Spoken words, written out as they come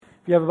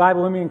If you have a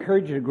Bible, let me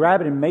encourage you to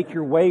grab it and make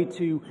your way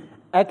to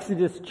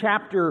Exodus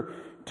chapter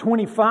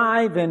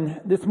 25.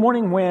 And this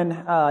morning when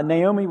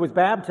Naomi was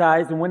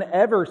baptized, and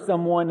whenever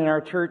someone in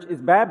our church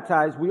is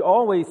baptized, we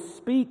always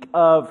speak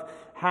of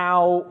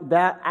how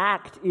that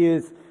act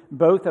is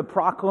both a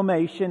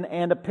proclamation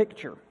and a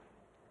picture.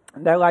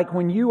 That like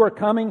when you are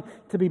coming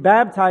to be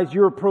baptized,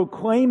 you're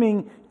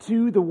proclaiming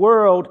to the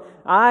world,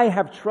 I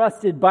have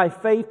trusted by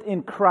faith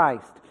in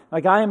Christ.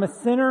 Like I am a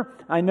sinner,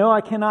 I know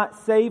I cannot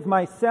save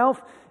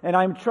myself, and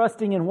I'm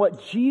trusting in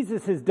what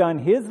Jesus has done.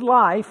 His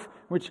life,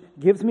 which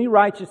gives me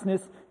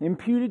righteousness,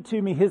 imputed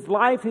to me. His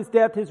life, His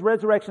death, His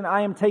resurrection.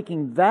 I am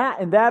taking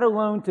that and that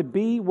alone to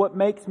be what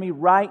makes me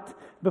right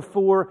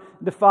before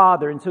the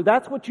Father. And so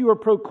that's what you are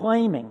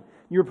proclaiming.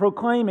 You're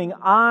proclaiming,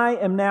 I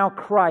am now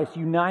Christ,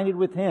 united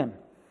with Him.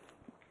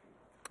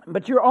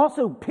 But you're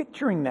also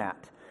picturing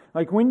that.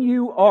 Like when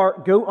you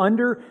go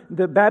under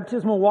the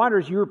baptismal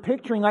waters, you're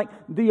picturing like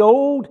the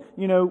old,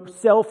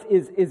 self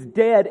is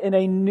dead and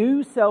a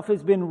new self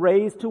has been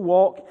raised to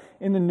walk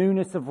in the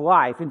newness of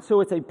life. And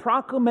so it's a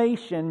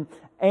proclamation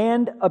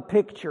and a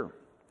picture.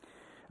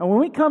 And when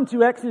we come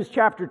to Exodus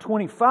chapter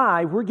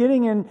 25, we're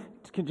getting in,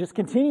 just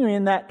continuing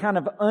in that kind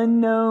of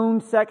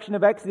unknown section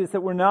of Exodus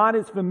that we're not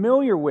as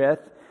familiar with.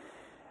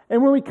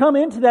 And when we come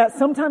into that,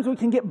 sometimes we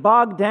can get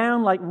bogged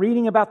down like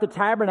reading about the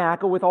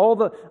tabernacle with all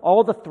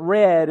the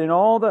thread and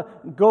all the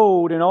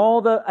gold and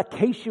all the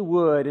acacia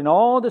wood and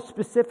all the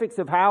specifics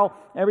of how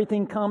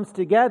everything comes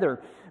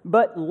together.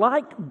 But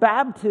like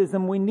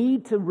baptism, we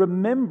need to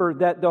remember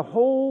that the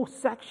whole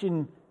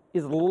section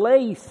is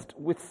laced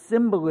with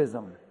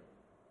symbolism.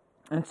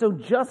 And so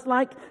just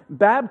like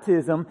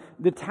baptism,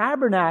 the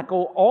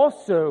tabernacle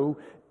also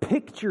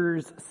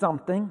pictures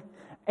something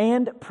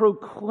and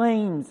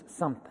proclaims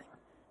something.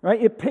 Right?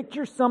 It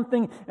pictures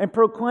something and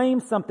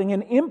proclaims something.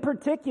 And in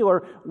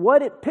particular,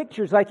 what it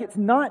pictures, like it's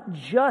not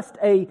just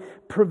a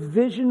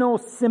provisional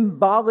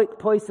symbolic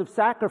place of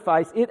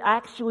sacrifice. It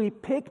actually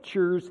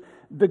pictures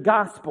the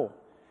gospel.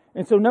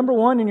 And so number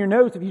one in your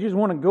notes, if you just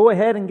want to go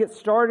ahead and get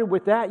started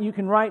with that, you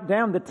can write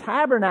down the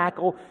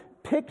tabernacle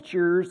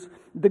pictures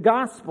the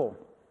gospel.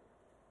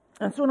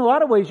 And so in a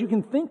lot of ways, you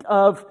can think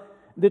of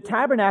the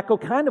tabernacle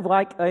kind of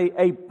like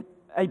a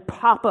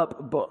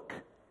pop-up book.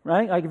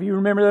 Right? Like if you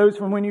remember those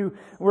from when you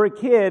were a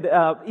kid,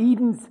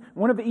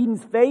 one of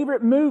Eden's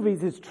favorite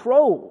movies is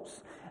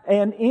Trolls.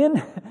 And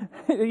in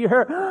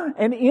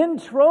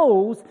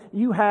Trolls,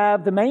 you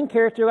have the main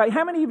character. Like,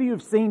 how many of you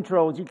have seen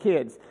Trolls, you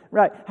kids?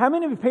 Right? How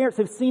many of your parents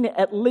have seen it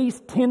at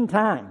least 10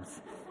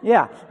 times?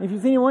 Yeah. If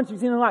you've seen it once,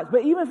 you've seen it lots.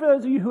 But even for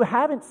those of you who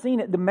haven't seen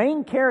it, the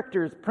main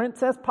character is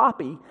Princess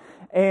Poppy.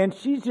 And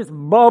she's just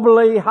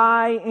bubbly,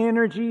 high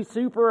energy,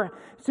 super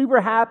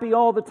happy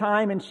all the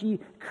time. And she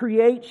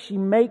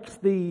makes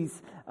these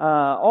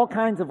all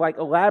kinds of like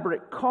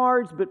elaborate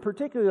cards, but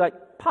particularly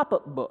like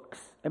pop-up books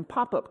and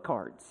pop-up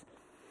cards.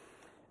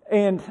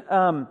 And,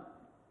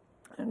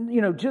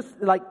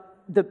 just like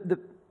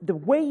the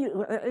way,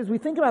 as we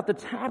think about the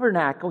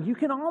tabernacle, you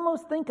can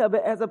almost think of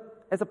it as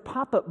a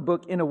pop-up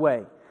book in a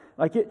way.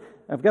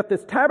 I've got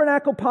this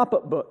tabernacle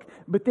pop-up book,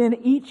 but then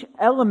each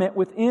element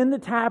within the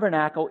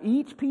tabernacle,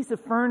 each piece of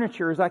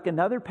furniture is like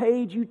another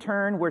page you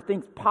turn where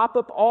things pop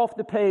up off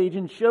the page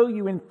and show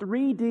you in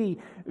 3D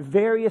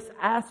various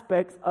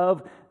aspects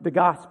of the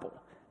gospel.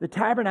 The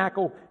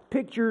tabernacle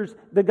pictures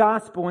the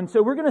gospel. And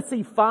so we're going to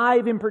see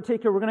 5 in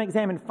particular. We're going to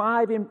examine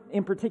 5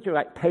 in particular,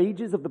 like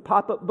pages of the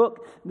pop-up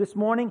book this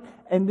morning.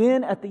 And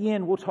then at the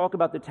end, we'll talk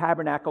about the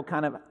tabernacle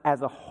kind of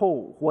as a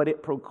whole, what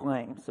it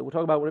proclaims. So we'll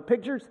talk about what it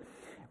pictures.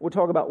 We'll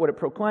talk about what it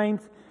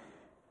proclaims.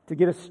 To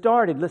get us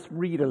started, let's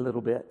read a little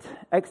bit.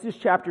 Exodus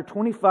chapter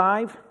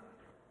 25,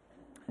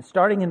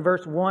 starting in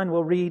verse 1,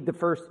 we'll read the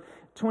first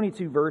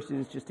 22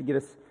 verses just to get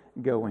us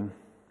going.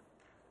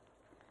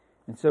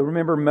 And so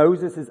remember,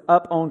 Moses is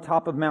up on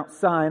top of Mount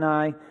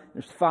Sinai.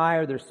 There's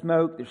fire, there's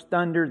smoke, there's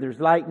thunder,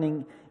 there's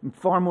lightning. And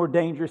far more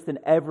dangerous than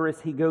ever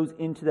as he goes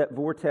into that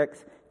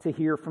vortex to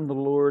hear from the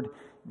Lord.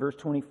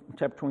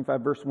 Chapter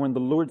 25, verse 1, the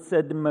Lord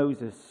said to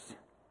Moses,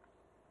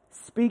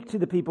 speak to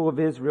the people of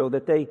Israel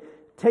that they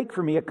take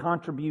for me a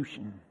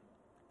contribution.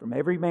 From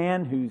every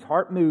man whose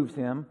heart moves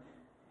him,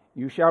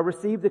 you shall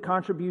receive the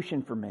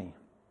contribution from me.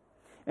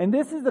 And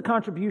this is the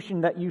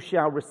contribution that you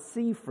shall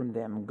receive from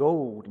them: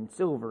 gold and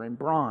silver and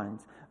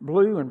bronze,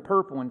 blue and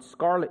purple and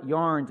scarlet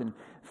yarns, and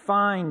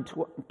fine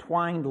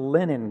twined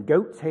linen,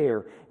 goat's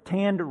hair,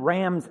 tanned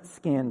ram's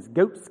skins,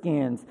 goat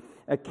skins,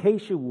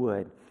 acacia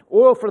wood,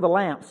 oil for the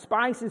lamp,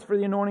 spices for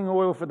the anointing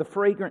oil, for the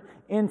fragrant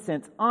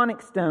incense,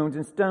 onyx stones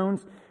and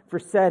stones for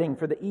setting,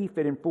 for the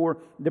ephod and for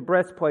the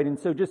breastplate. And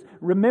so just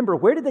remember,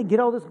 where did they get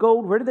all this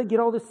gold? Where did they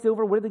get all this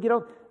silver? Where did they get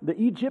all? The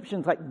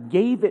Egyptians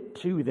gave it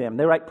to them.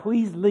 They're like,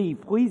 please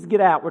leave, please get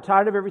out. We're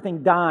tired of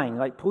everything dying.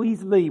 Like,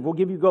 please leave. We'll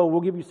give you gold.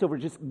 We'll give you silver.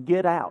 Just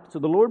get out. So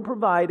the Lord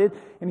provided,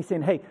 and He's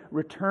saying, hey,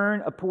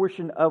 return a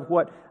portion of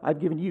what I've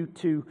given you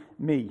to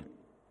me.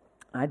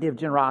 Idea of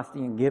generosity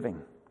and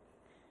giving.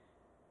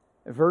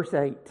 Verse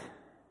 8.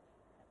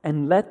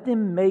 And let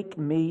them make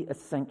me a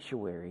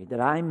sanctuary,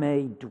 that I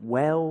may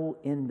dwell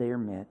in their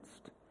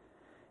midst.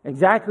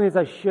 Exactly as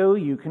I show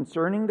you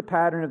concerning the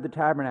pattern of the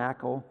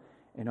tabernacle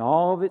and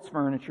all of its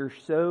furniture,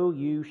 so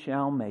you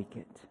shall make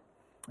it.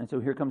 And so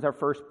here comes our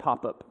first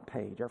pop-up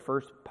page, our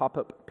first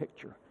pop-up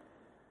picture.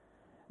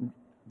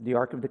 The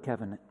Ark of the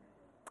Covenant.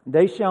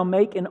 They shall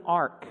make an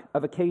ark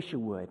of acacia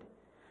wood.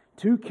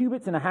 2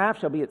 cubits and a half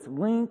shall be its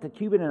length, 1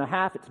 cubit and a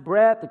half its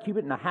breadth, 1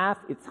 cubit and a half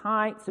its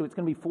height. So it's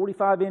going to be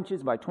 45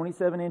 inches by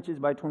 27 inches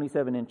by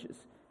 27 inches.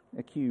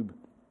 A cube.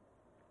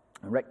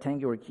 A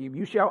rectangular cube.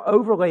 You shall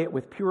overlay it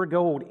with pure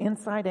gold,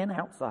 inside and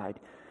outside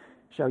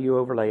shall you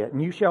overlay it.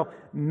 And you shall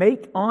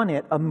make on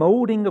it a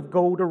molding of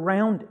gold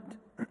around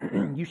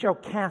it. You shall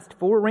cast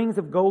 4 rings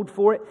of gold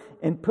for it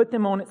and put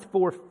them on its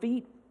 4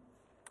 feet.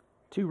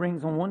 2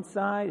 rings on one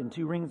side and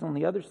 2 rings on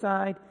the other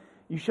side.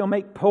 You shall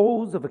make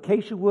poles of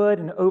acacia wood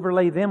and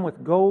overlay them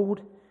with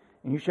gold.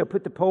 And you shall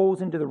put the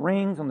poles into the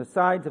rings on the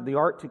sides of the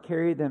ark to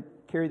carry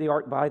the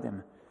ark by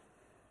them.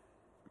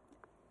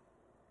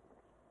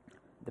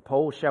 The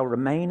poles shall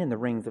remain in the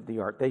rings of the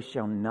ark. They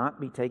shall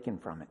not be taken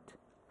from it.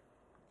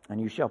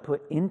 And you shall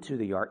put into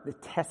the ark the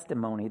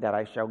testimony that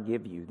I shall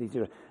give you. These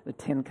are the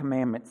 10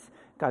 commandments.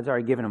 God's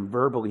already given them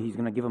verbally. He's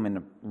going to give them in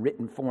a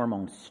written form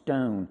on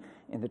stone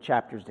in the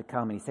chapters to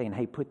come. And He's saying,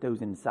 hey, put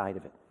those inside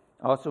of it.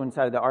 Also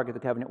inside of the Ark of the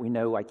Covenant, we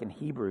know, like in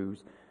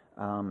Hebrews,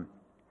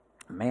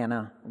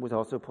 manna was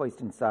also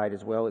placed inside,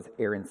 as well as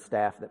Aaron's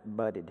staff that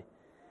budded.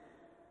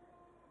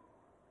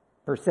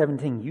 Verse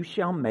 17, you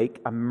shall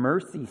make a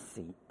mercy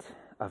seat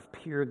of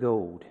pure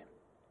gold.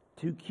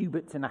 2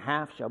 cubits and a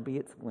half shall be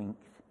its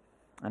length,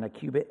 and 1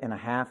 cubit and a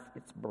half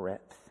its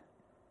breadth.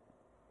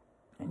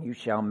 And you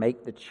shall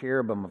make the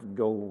cherubim of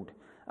gold.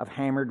 Of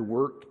hammered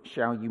work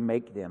shall you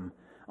make them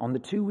on the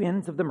 2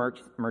 ends of the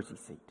mercy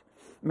seat.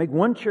 Make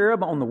 1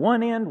 cherub on the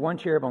one end, 1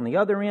 cherub on the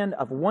other end.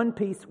 Of one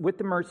piece with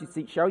the mercy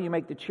seat shall you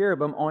make the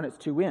cherubim on its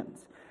 2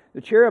 ends.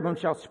 The cherubim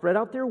shall spread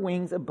out their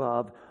wings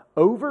above,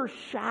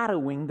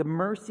 overshadowing the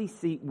mercy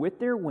seat with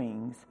their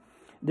wings.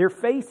 Their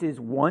faces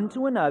one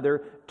to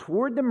another,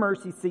 toward the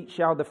mercy seat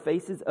shall the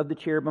faces of the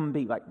cherubim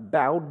be, like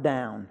bowed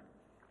down.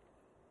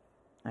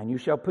 And you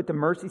shall put the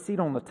mercy seat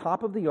on the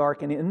top of the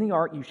ark, and in the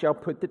ark you shall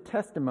put the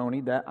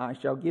testimony that I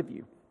shall give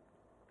you.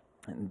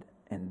 And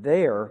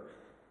there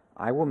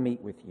I will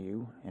meet with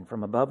you, and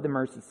from above the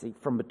mercy seat,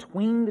 from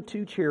between the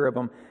 2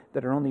 cherubim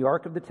that are on the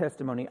ark of the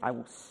testimony, I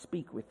will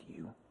speak with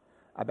you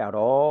about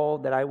all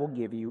that I will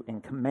give you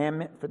in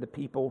commandment for the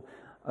people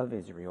of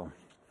Israel.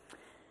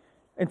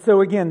 And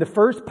so again, the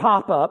first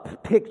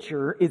pop-up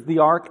picture is the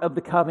Ark of the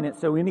Covenant.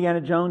 So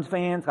Indiana Jones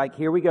fans, like,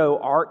 here we go,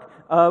 Ark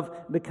of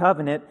the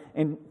Covenant.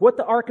 And what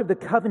the Ark of the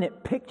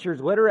Covenant pictures,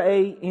 letter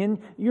A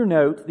in your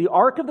notes, the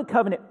Ark of the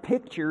Covenant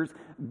pictures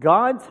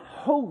God's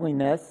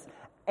holiness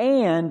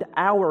and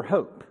our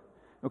hope.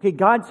 Okay,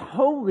 God's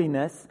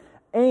holiness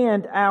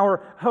and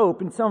our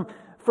hope. And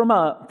from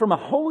a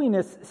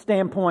holiness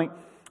standpoint,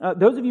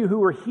 those of you who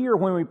were here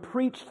when we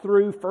preached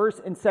through 1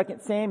 and 2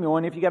 Samuel,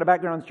 and if you got a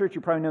background in the church,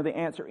 you probably know the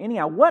answer.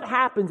 Anyhow, what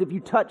happens if you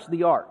touch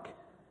the ark?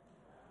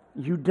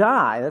 You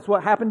die. That's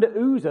what happened to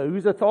Uzzah.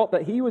 Uzzah thought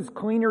that he was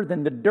cleaner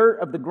than the dirt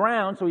of the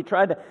ground, so he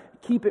tried to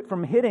keep it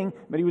from hitting,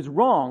 but he was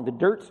wrong. The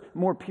dirt's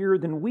more pure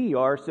than we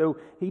are, so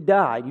he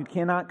died. You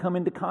cannot come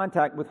into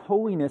contact with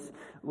holiness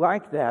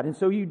like that, and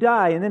so you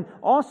die. And then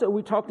also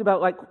we talked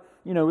about, like,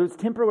 it was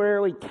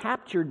temporarily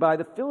captured by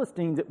the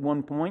Philistines at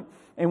one point.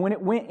 And when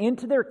it went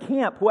into their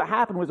camp, what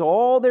happened was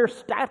all their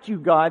statue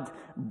gods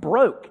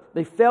broke.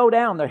 They fell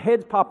down. Their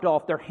heads popped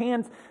off. Their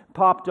hands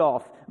popped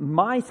off.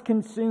 Mice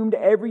consumed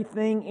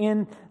everything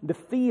in the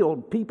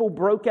field. People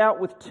broke out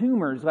with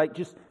tumors. Like,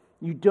 just,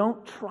 you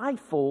don't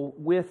trifle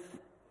with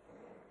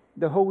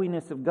the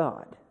holiness of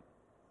God.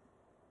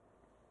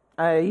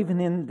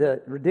 Even in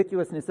the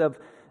ridiculousness of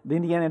the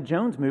Indiana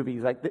Jones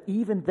movies,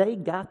 even they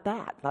got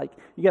that. Like,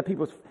 you got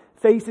people's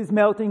faces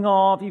melting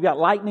off, you got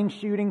lightning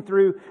shooting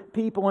through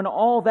people and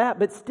all that,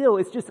 but still,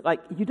 it's just like,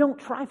 you don't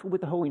trifle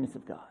with the holiness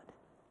of God.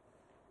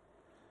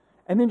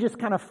 And then just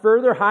kind of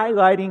further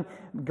highlighting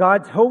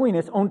God's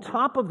holiness, on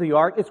top of the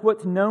ark is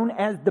what's known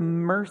as the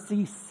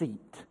mercy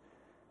seat.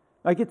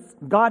 Like, it's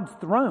God's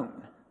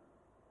throne.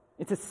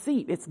 It's a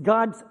seat. It's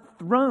God's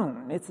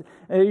throne.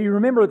 You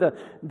remember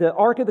the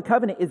Ark of the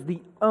Covenant is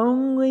the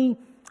only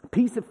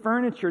piece of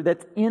furniture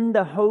that's in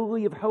the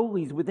Holy of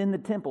Holies within the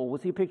temple. We'll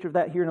see a picture of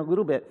that here in a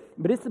little bit.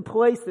 But it's the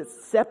place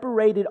that's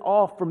separated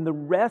off from the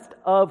rest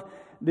of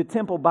the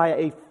temple by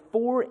a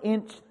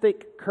 4-inch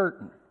thick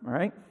curtain. All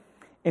right?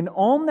 And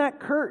on that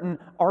curtain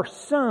are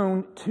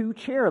sewn 2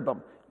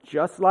 cherubim.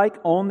 Just like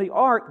on the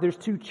ark, there's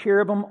 2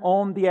 cherubim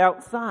on the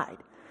outside.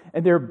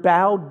 And they're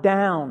bowed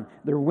down.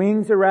 Their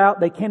wings are out.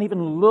 They can't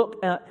even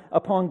look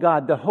upon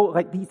God.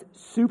 These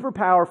super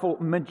powerful,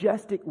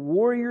 majestic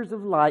warriors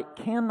of light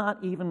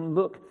cannot even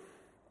look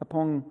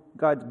upon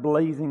God's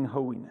blazing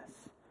holiness.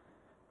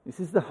 This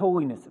is the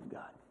holiness of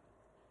God.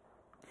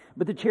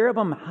 But the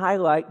cherubim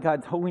highlight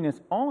God's holiness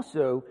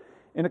also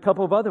in a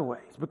couple of other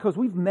ways, because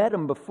we've met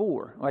them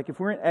before. Like if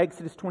we're in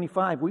Exodus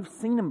 25, we've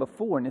seen them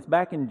before, and it's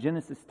back in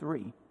Genesis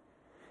 3.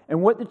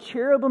 And what the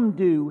cherubim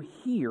do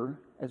here,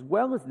 as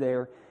well as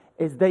there,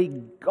 is they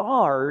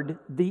guard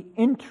the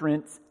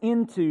entrance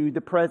into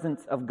the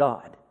presence of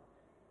God.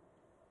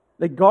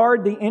 They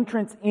guard the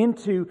entrance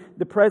into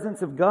the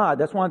presence of God.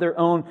 That's why they're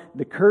on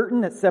the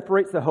curtain that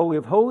separates the Holy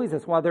of Holies.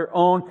 That's why they're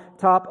on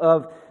top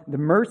of the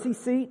mercy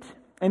seat.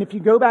 And if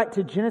you go back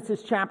to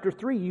Genesis chapter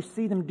 3, you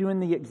see them doing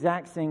the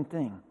exact same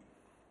thing.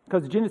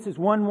 Because Genesis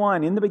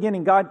 1:1, in the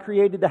beginning, God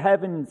created the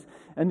heavens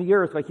and the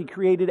earth. Like He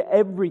created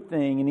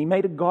everything. And He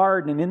made a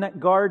garden. And in that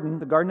garden,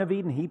 the Garden of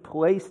Eden, He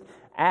placed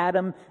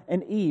Adam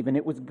and Eve. And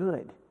it was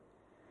good.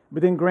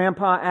 But then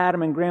Grandpa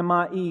Adam and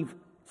Grandma Eve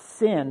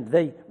sinned.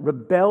 They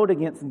rebelled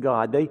against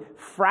God. They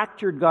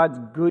fractured God's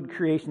good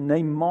creation.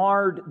 They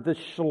marred the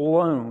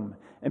shalom.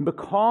 And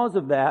because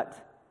of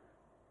that,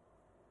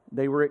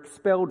 they were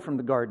expelled from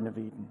the Garden of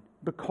Eden.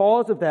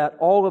 Because of that,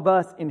 all of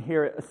us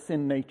inherit a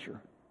sin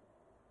nature.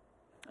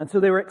 And so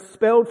they were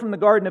expelled from the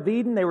Garden of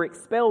Eden. They were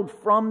expelled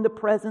from the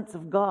presence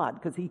of God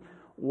because He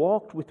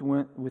walked with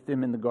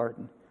them in the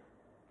garden.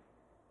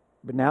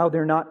 But now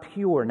they're not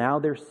pure. Now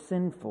they're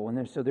sinful.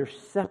 And so they're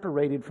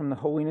separated from the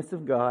holiness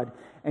of God.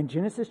 And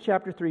Genesis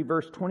chapter 3,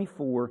 verse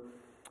 24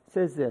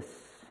 says this: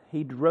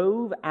 He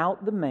drove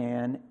out the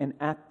man, and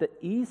at the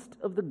east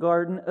of the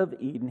Garden of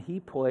Eden He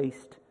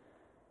placed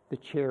the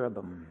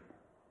cherubim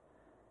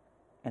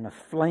and a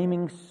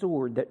flaming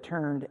sword that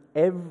turned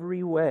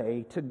every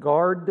way to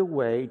guard the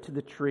way to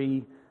the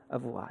tree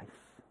of life.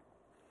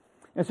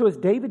 And so as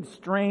David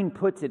Strain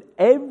puts it,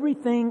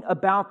 everything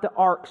about the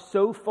ark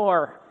so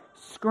far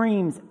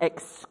screams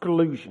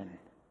exclusion.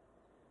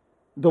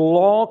 The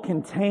law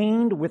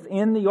contained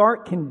within the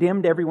ark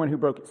condemned everyone who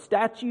broke its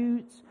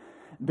statutes.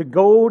 The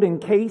gold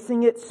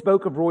encasing it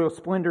spoke of royal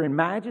splendor and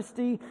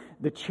majesty.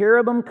 The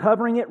cherubim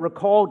covering it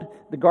recalled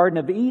the Garden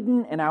of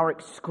Eden and our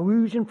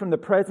exclusion from the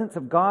presence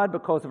of God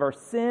because of our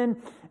sin.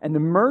 And the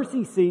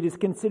mercy seat is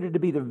considered to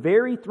be the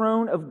very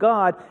throne of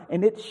God,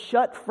 and it's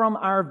shut from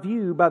our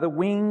view by the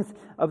wings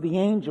of the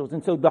angels.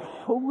 And so the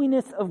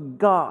holiness of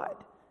God,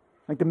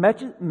 like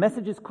the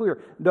message is clear,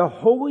 the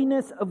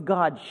holiness of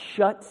God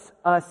shuts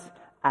us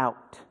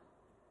out.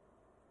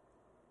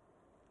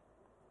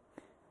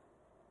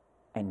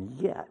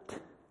 And yet,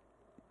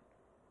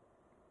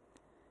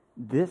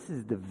 this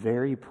is the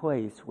very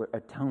place where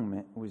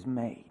atonement was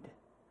made.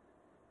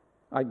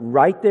 Like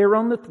right there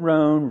on the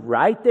throne,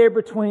 right there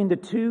between the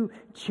two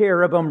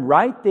cherubim,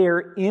 right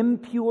there,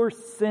 impure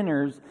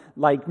sinners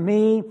like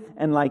me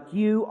and like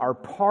you are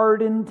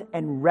pardoned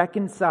and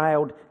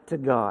reconciled to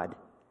God.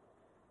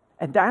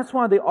 And that's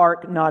why the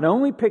ark not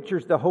only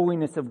pictures the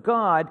holiness of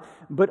God,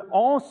 but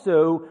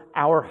also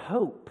our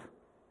hope.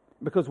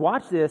 Because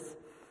watch this.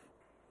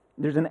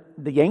 There's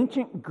the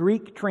ancient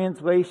Greek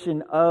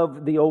translation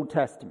of the Old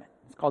Testament.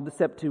 It's called the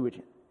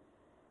Septuagint.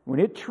 When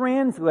it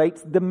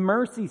translates the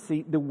mercy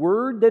seat, the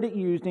word that it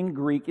used in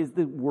Greek is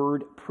the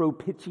word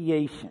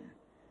propitiation.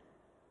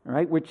 All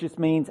right, which just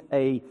means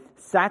a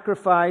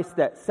sacrifice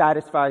that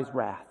satisfies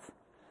wrath.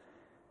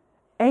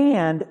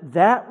 And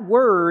that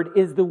word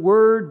is the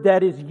word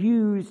that is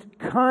used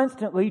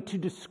constantly to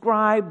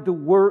describe the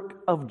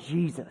work of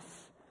Jesus.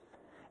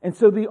 And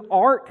so the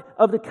Ark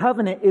of the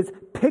Covenant is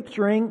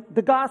picturing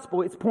the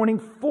gospel. It's pointing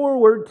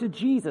forward to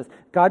Jesus.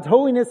 God's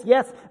holiness,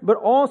 yes, but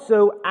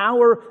also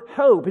our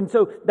hope. And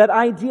so that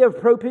idea of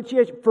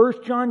propitiation,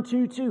 1 John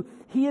 2:2,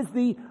 He is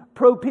the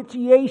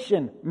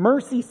propitiation,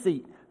 mercy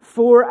seat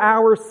for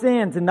our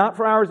sins, and not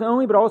for ours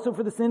only, but also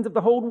for the sins of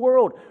the whole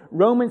world.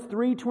 Romans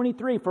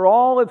 3:23, for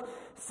all have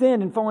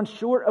sinned and fallen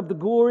short of the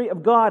glory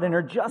of God and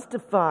are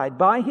justified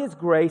by His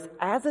grace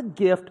as a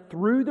gift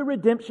through the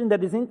redemption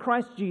that is in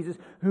Christ Jesus,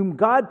 whom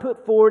God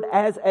put forward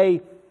as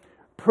a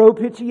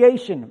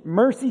propitiation,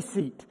 mercy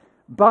seat,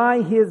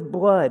 by His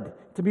blood,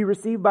 to be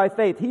received by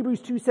faith.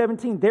 Hebrews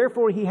 2:17,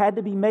 therefore He had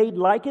to be made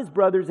like His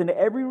brothers in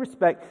every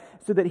respect,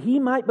 so that He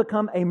might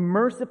become a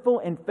merciful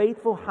and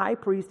faithful high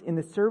priest in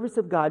the service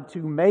of God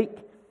to make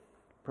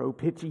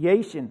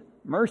propitiation,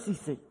 mercy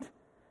seat,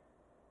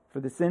 for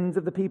the sins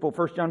of the people.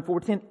 1 John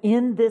 4:10,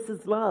 in this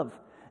is love,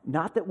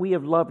 not that we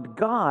have loved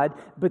God,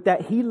 but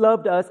that He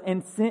loved us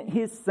and sent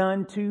His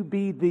Son to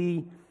be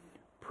the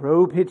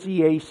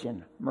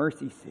propitiation,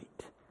 mercy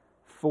seat,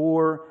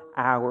 for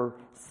our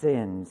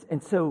sins.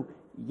 And so,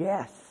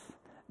 yes,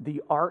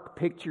 the ark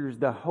pictures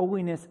the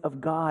holiness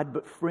of God,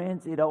 but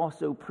friends, it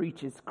also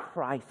preaches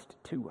Christ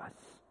to us.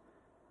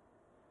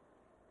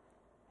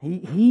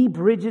 He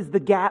bridges the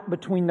gap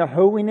between the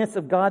holiness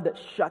of God that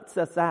shuts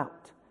us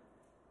out.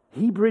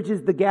 He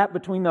bridges the gap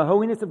between the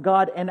holiness of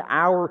God and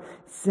our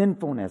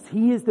sinfulness.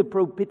 He is the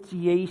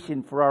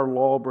propitiation for our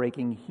law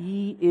breaking.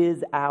 He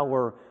is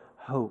our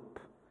hope.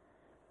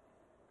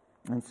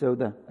 And so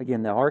the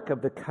Ark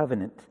of the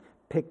Covenant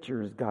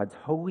pictures God's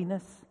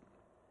holiness,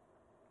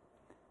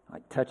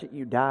 like touch it,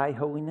 you die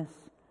holiness,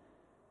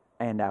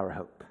 and our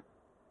hope.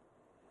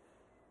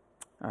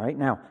 All right,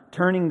 now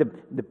turning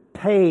the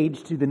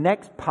page to the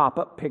next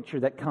pop-up picture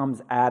that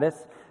comes at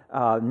us,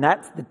 and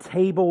that's the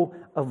table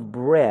of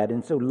bread.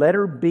 And so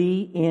letter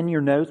B in your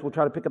notes, we'll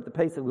try to pick up the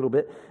pace a little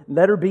bit.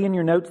 Letter B in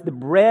your notes, the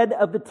bread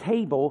of the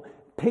table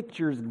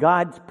pictures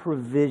God's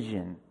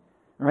provision.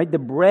 All right, the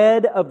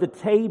bread of the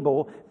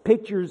table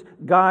pictures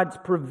God's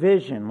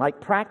provision,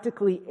 like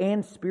practically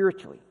and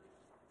spiritually.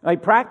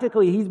 Like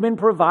practically, He's been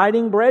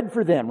providing bread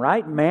for them,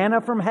 right? Manna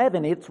from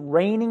heaven. It's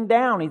raining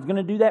down. He's going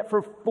to do that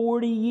for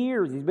 40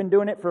 years. He's been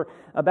doing it for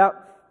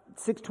about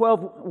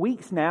 12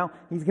 weeks now.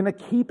 He's going to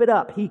keep it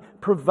up. He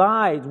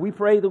provides. We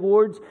pray the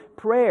Lord's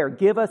Prayer.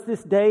 Give us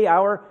this day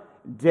our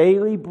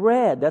daily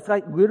bread. That's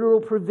like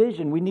literal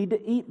provision. We need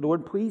to eat.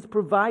 Lord, please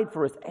provide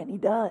for us. And He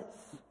does.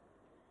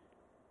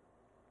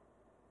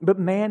 But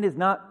man is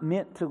not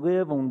meant to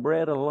live on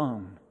bread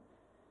alone.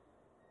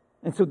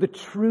 And so the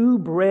true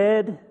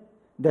bread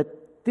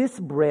that this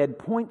bread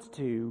points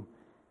to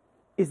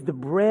is the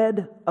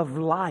bread of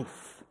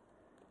life.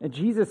 And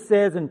Jesus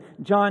says in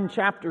John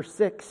chapter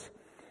 6,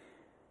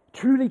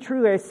 "Truly,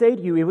 truly, I say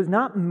to you, it was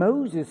not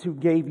Moses who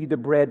gave you the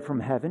bread from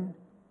heaven,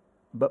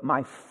 but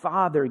my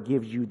Father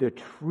gives you the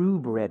true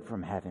bread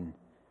from heaven.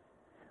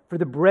 For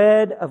the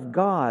bread of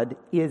God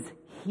is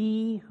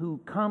He who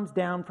comes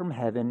down from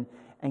heaven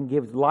and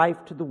gives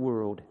life to the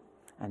world."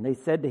 And they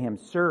said to Him,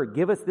 "Sir,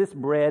 give us this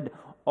bread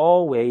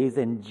always."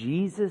 And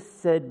Jesus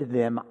said to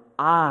them,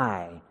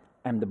 "I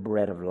am the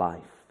bread of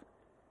life.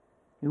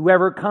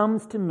 Whoever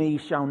comes to me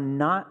shall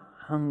not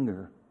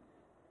hunger,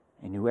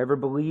 and whoever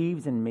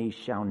believes in me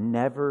shall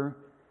never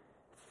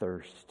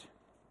thirst."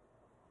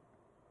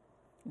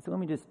 And so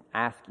let me just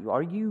ask you,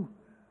 are you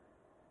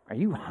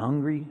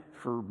hungry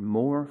for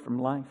more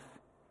from life?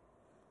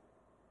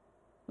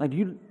 Like,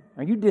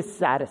 are you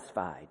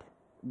dissatisfied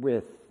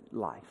with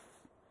life?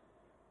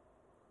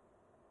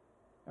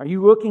 Are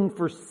you looking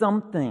for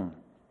something,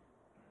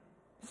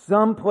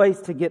 some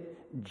place to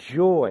get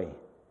joy?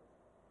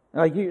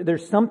 Like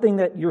there's something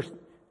that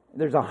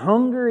there's a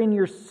hunger in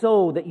your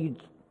soul that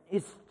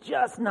it's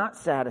just not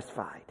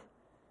satisfied.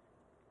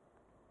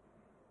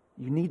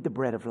 You need the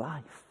bread of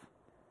life.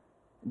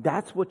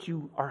 That's what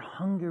you are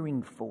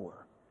hungering for.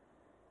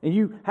 And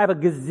you have a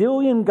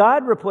gazillion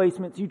God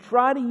replacements you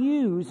try to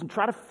use and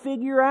try to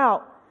figure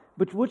out,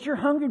 but what you're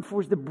hungering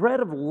for is the bread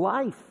of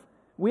life.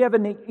 We have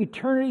an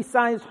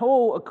eternity-sized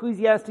hole,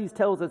 Ecclesiastes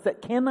tells us,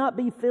 that cannot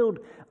be filled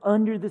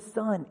under the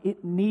sun.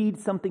 It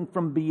needs something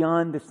from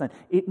beyond the sun.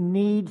 It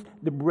needs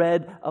the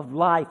bread of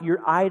life.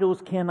 Your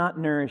idols cannot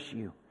nourish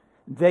you.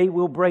 They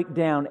will break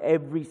down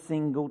every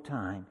single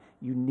time.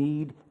 You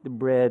need the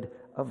bread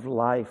of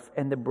life,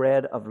 and the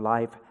bread of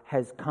life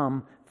has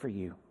come for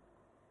you.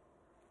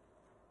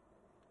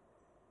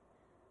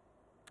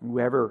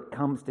 Whoever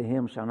comes to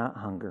Him shall not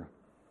hunger.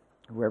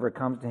 Whoever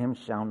comes to Him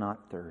shall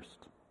not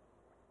thirst.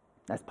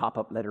 That's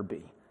pop-up letter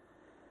B,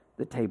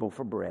 the table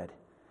for bread.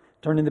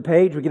 Turning the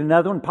page, we get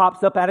another one,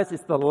 pops up at us.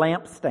 It's the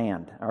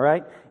lampstand, all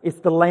right? It's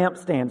the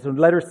lampstand. So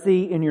letter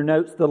C in your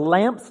notes, the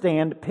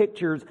lampstand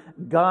pictures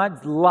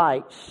God's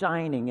light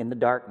shining in the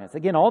darkness.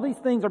 Again, all these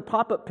things are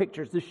pop-up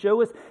pictures to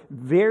show us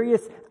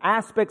various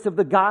aspects of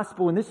the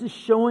gospel, and this is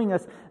showing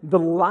us the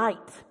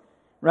light,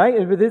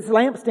 right? But this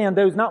lampstand,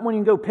 though, is not one you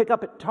can go pick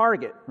up at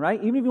Target, right?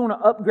 Even if you want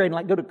to upgrade,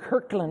 like go to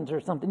Kirkland's or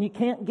something, you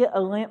can't get a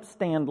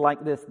lampstand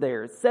like this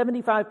there. It's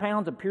 75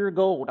 pounds of pure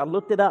gold. I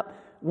looked it up.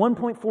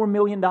 $1.4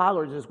 million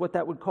is what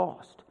that would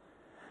cost.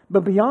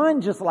 But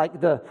beyond just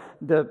like the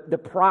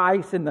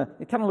price and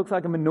it kind of looks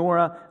like a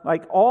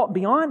menorah,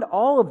 beyond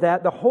all of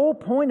that, the whole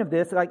point of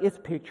this, it's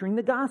picturing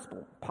the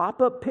gospel.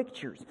 Pop-up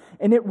pictures.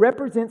 And it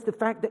represents the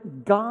fact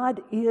that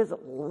God is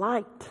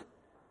light.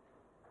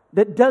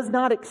 That does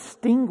not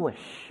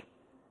extinguish,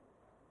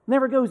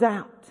 never goes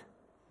out.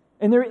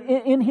 And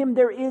in Him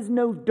there is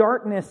no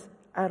darkness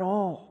at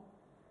all.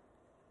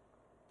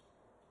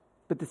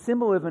 But the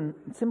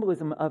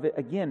symbolism of it,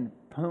 again,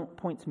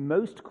 points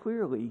most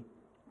clearly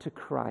to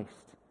Christ.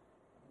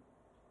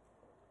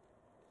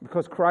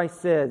 Because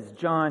Christ says,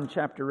 John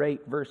chapter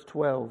 8, verse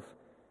 12,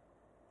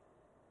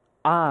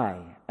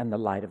 "I am the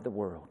light of the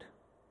world.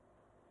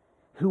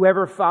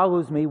 Whoever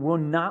follows me will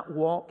not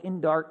walk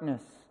in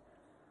darkness,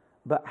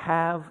 but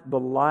have the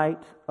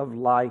light of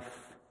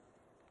life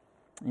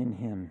in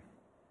Him."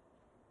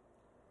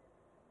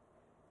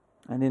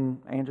 And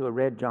then Angela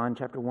read John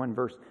chapter 1,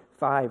 verse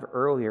 5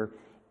 earlier.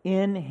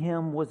 "In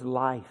Him was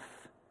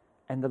life,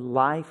 and the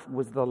life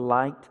was the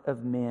light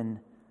of men.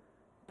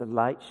 The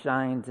light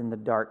shines in the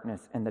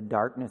darkness, and the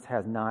darkness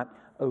has not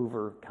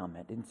overcome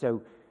it." And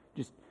so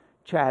just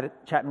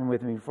chatting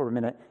with me for a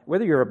minute.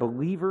 Whether you're a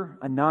believer,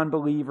 a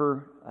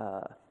non-believer,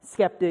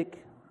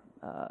 skeptic,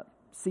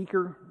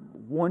 seeker,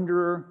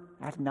 wanderer,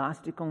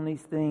 agnostic on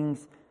these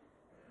things,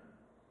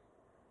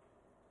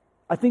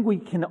 I think we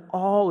can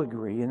all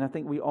agree, and I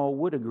think we all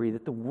would agree,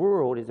 that the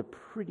world is a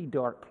pretty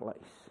dark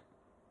place.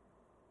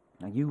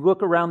 Now, you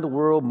look around the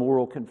world,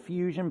 moral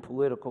confusion,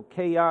 political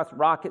chaos,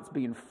 rockets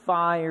being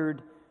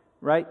fired,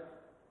 right?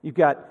 You've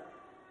got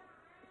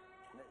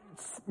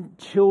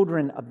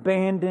children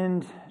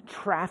abandoned,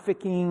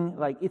 trafficking,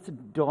 it's a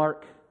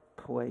dark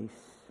place.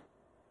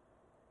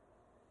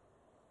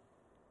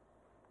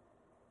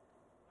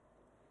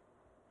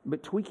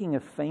 But tweaking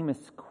a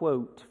famous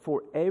quote,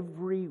 "For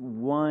every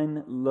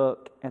one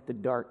look at the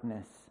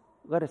darkness,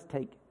 let us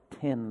take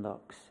 10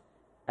 looks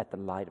at the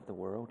light of the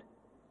world."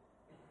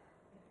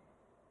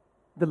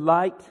 The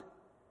light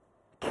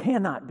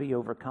cannot be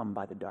overcome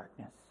by the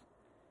darkness.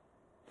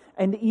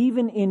 And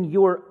even in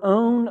your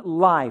own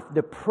life,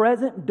 the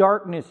present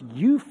darkness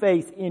you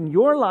face in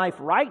your life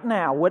right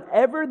now,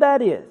 whatever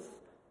that is,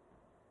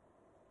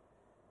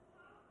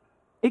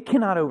 it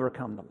cannot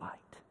overcome the light.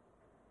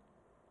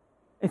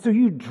 And so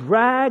you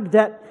drag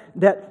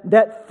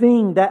that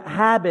thing, that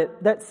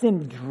habit, that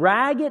sin,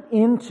 drag it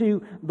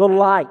into the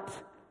light.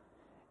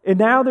 And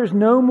now there's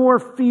no more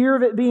fear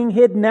of it being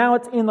hidden. Now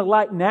it's in the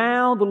light.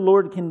 Now the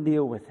Lord can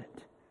deal with it.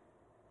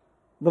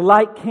 The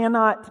light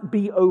cannot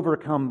be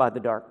overcome by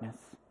the darkness.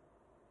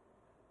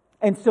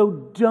 And so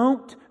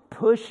don't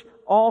push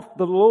off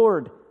the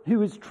Lord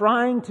who is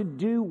trying to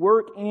do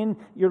work in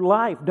your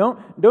life.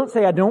 Don't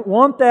say, I don't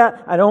want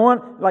that.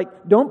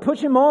 Don't push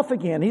Him off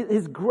again.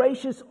 His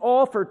gracious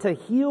offer to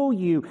heal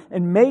you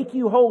and make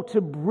you whole,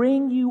 to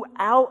bring you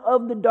out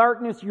of the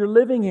darkness you're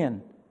living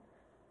in.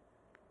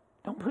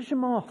 Don't push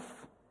Him off.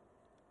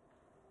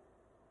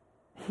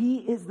 He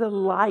is the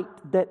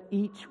light that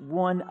each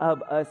one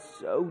of us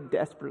so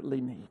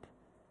desperately need.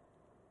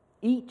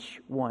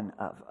 Each one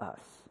of us.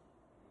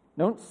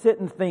 Don't sit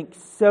and think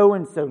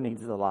so-and-so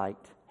needs the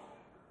light.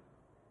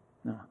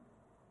 No,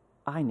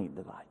 I need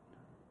the light.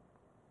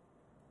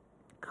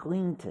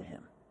 Cling to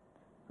Him,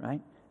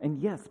 right?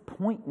 And yes,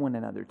 point one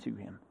another to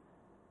Him.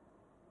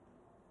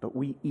 But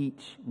we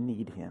each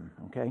need Him,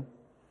 okay?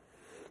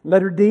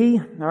 Letter D,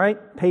 all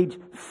right, page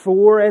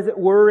 4, as it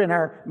were, in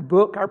our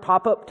book, our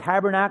pop-up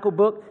tabernacle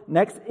book.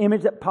 Next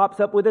image that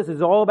pops up with us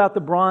is all about the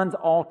bronze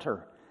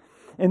altar.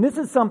 And this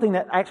is something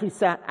that actually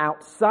sat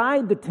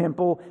outside the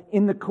temple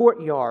in the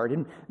courtyard.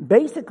 And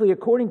basically,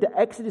 according to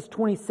Exodus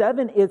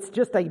 27, it's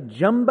just a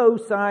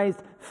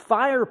jumbo-sized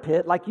fire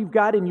pit like you've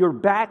got in your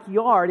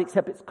backyard,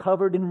 except it's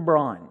covered in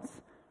bronze,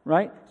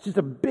 right? It's just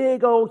a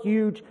big old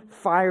huge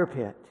fire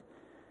pit.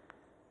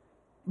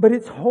 But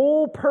its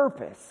whole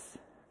purpose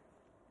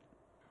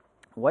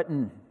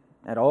wasn't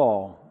at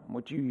all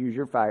what you use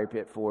your fire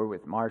pit for,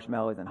 with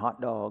marshmallows and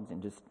hot dogs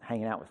and just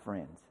hanging out with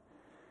friends.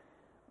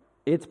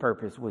 Its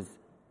purpose was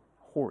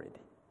horrid.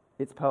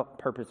 Its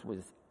purpose was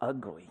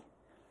ugly.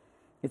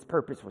 Its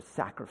purpose was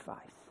sacrifice.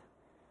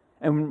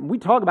 And when we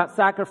talk about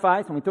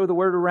sacrifice and we throw the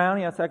word around,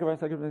 sacrifice.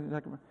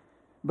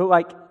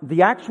 But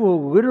the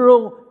actual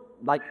literal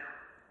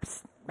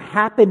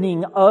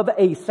happening of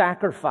a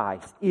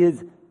sacrifice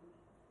is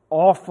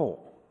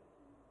awful.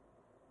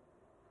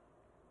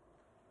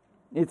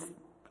 It's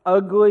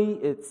ugly.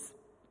 It's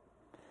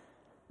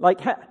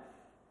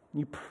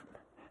you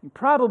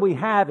probably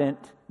haven't,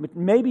 but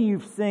maybe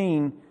you've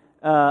seen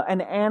an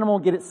animal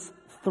get its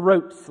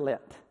throat slit.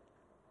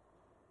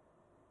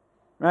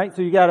 Right?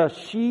 So you got a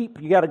sheep,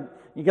 you got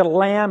a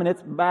lamb, and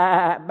it's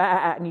bah,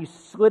 bah, and you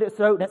slit its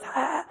throat, and its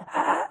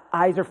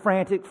eyes are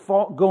frantic,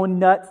 going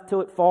nuts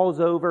till it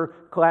falls over,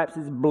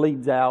 collapses,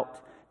 bleeds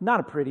out. Not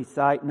a pretty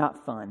sight,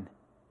 not fun.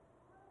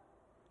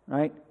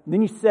 Right? And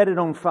then you set it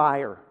on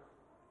fire.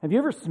 Have you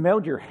ever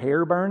smelled your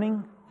hair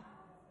burning?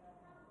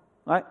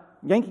 Right?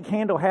 Yankee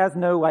Candle has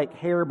no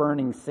hair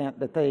burning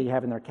scent that they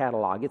have in their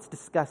catalog. It's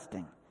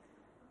disgusting.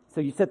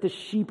 So you set the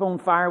sheep on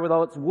fire with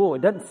all its wool.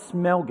 It doesn't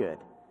smell good.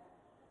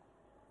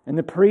 And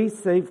the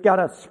priests, they've got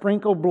to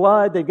sprinkle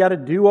blood. They've got to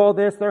do all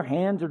this. Their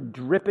hands are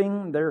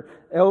dripping.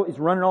 It's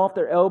running off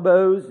their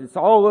elbows. It's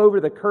all over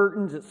the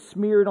curtains. It's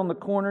smeared on the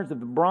corners of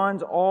the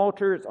bronze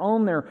altar. It's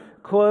on their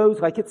clothes.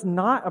 It's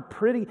not a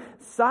pretty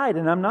sight.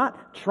 And I'm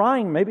not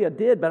trying, maybe I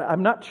did, but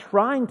I'm not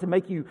trying to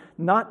make you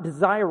not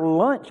desire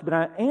lunch. But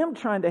I am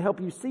trying to help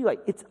you see,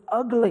 it's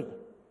ugly.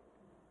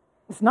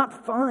 It's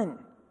not fun.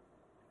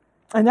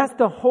 And that's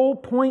the whole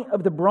point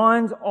of the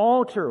bronze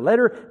altar.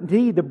 Letter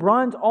D, the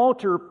bronze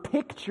altar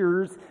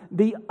pictures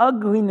the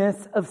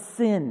ugliness of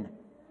sin.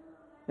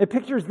 It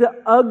pictures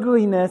the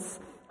ugliness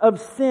of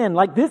sin.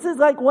 This is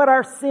what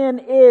our sin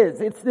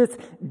is. It's this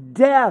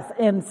death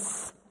and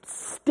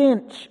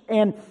stench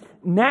and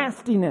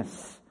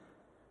nastiness.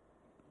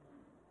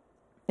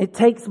 It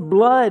takes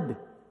blood.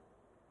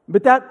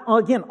 But that,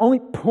 again, only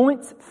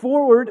points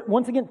forward,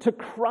 once again, to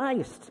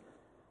Christ.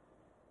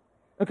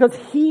 Because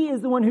He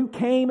is the one who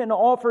came and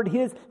offered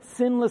His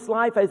sinless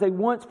life as a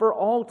once for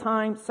all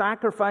time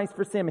sacrifice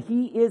for sin.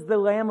 He is the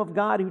Lamb of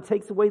God who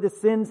takes away the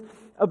sins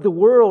of the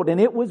world. And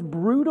it was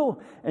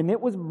brutal, and it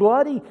was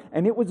bloody,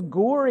 and it was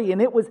gory,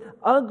 and it was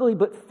ugly.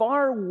 But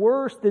far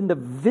worse than the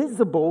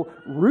visible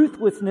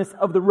ruthlessness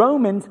of the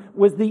Romans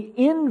was the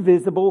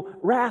invisible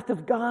wrath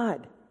of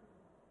God.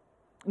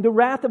 The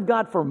wrath of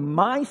God for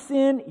my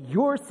sin,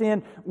 your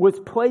sin, was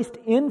placed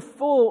in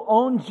full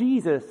on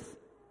Jesus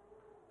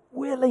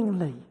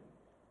willingly,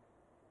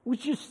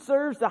 which just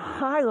serves to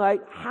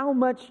highlight how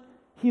much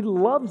He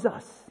loves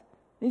us.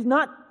 He's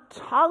not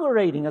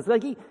tolerating us.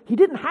 He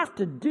didn't have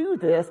to do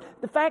this.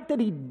 The fact that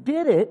He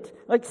did it,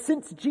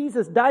 since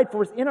Jesus died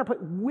for us in our place,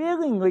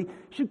 willingly,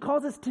 should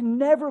cause us to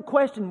never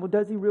question, well,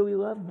 does He really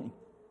love me?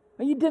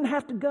 You didn't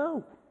have to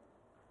go,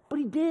 but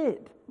He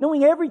did.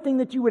 Knowing everything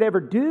that you would ever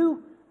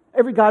do,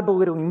 every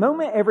God-belittling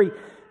moment, every,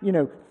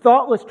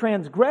 thoughtless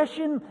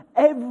transgression,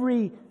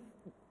 every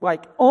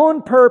Like,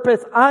 on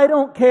purpose, I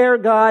don't care,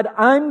 God,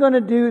 I'm going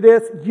to do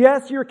this.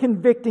 Yes, you're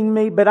convicting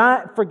me,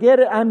 but forget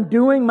it. I'm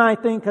doing my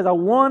thing because I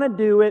want to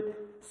do it.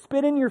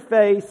 Spit in your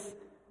face.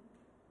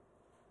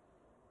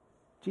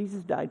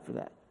 Jesus died for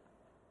that.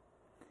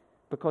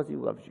 Because He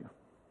loves you.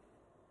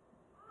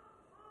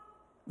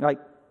 Like,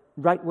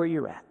 right where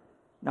you're at.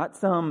 Not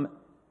some,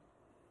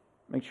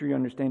 make sure you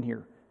understand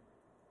here,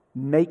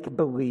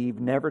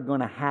 make-believe, never going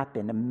to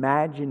happen,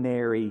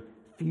 imaginary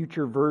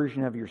future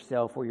version of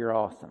yourself where you're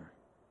awesome.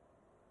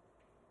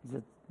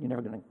 It's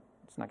not going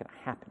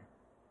to happen.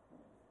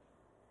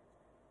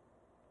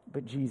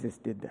 But Jesus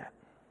did that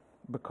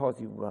because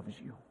He loves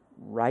you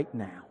right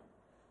now.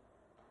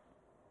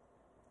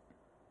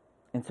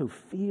 And so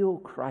feel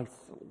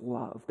Christ's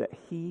love, that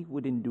He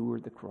would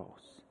endure the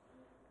cross.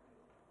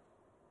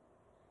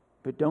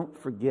 But don't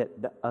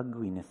forget the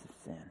ugliness of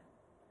sin,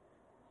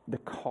 the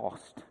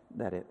cost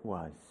that it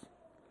was.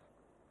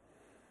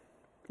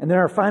 And then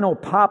our final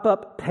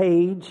pop-up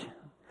page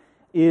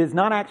is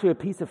not actually a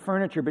piece of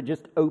furniture, but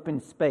just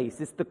open space.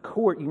 It's the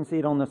court. You can see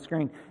it on the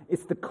screen.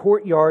 It's the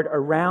courtyard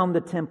around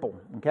the temple.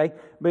 Okay,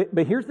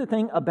 but here's the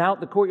thing about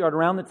the courtyard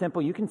around the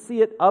temple. You can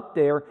see it up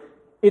there.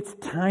 It's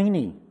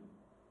tiny.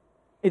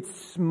 It's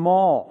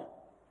small.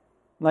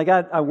 Like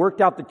I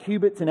worked out the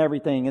cubits and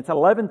everything. It's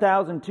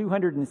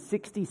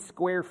 11,260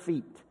 square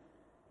feet.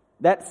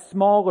 That's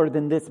smaller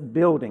than this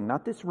building.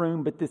 Not this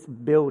room, but this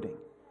building.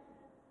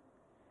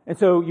 And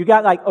so you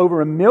got like over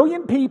 1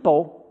 million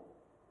people,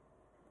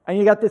 and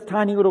you got this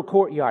tiny little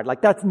courtyard.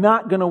 Like, that's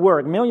not going to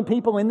work. 1 million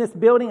people in this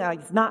building,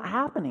 it's not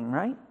happening,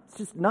 right? It's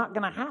just not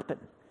going to happen.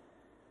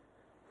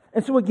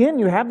 And so again,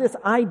 you have this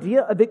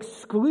idea of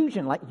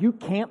exclusion. Like, you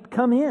can't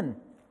come in.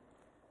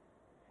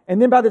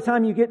 And then by the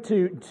time you get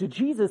to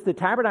Jesus, the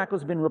tabernacle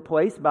has been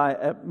replaced by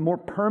a more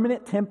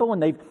permanent temple,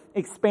 and they've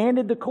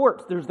expanded the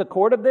courts. There's the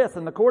court of this,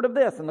 and the court of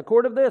this, and the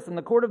court of this, and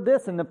the court of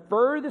this. And the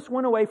furthest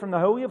one away from the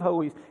Holy of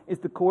Holies is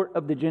the court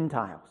of the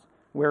Gentiles,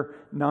 where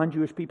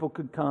non-Jewish people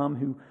could come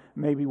who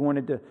maybe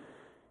wanted to,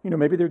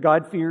 maybe they're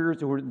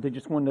God-fearers, or they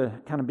just wanted to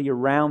kind of be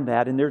around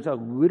that. And there's a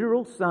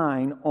literal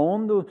sign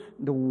on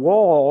the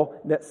wall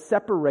that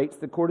separates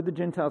the court of the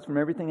Gentiles from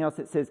everything else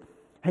that says,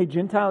 "Hey,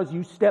 Gentiles,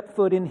 you step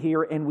foot in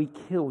here and we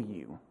kill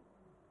you."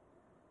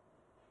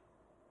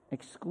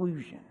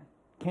 Exclusion.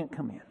 Can't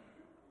come in.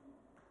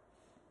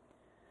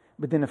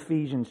 But then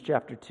Ephesians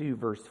chapter 2,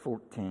 verse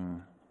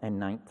 14 and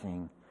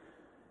 19.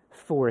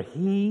 "For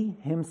He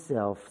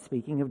Himself,"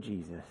 speaking of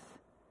Jesus,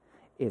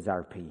 "is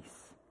our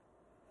peace,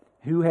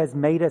 who has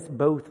made us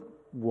both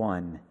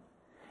one,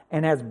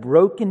 and has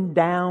broken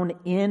down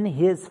in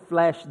His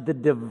flesh the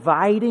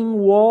dividing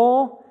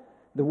wall,"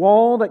 the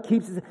wall that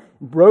keeps us,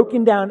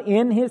 broken down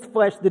in His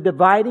flesh, the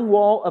dividing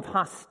wall of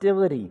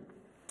hostility.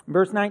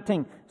 Verse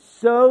 19,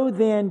 "So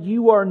then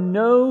you are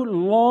no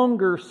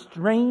longer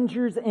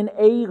strangers and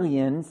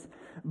aliens,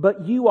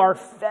 but you are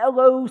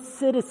fellow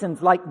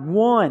citizens," like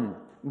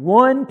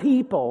one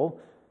people,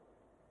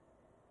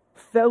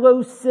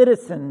 fellow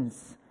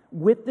citizens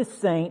with the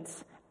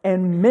saints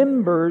and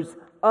members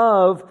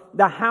of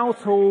the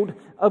household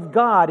of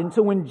God. And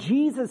so when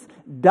Jesus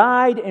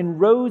died and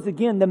rose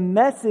again, the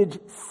message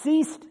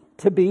ceased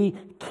to be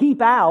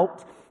 "keep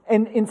out,"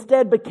 and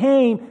instead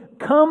became,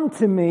 "Come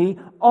to me,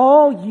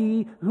 all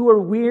ye who are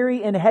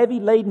weary and heavy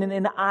laden,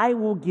 and I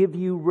will give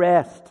you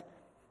rest."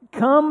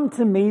 Come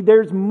to me.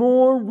 There's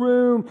more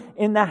room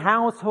in the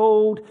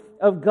household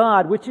of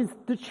God, which is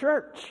the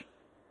church.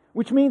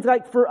 Which means,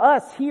 like, for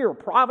us here,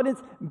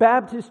 Providence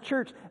Baptist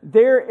Church,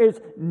 there is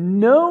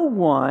no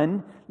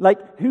one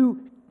who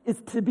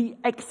is to be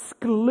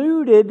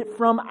excluded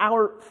from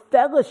our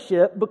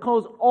fellowship,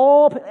 because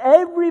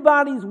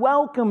everybody's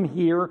welcome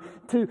here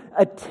to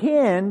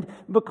attend,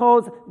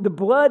 because the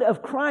blood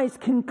of Christ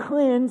can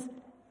cleanse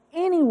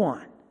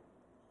anyone.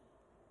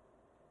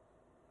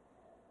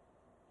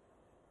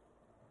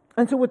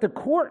 And so what the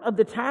court of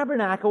the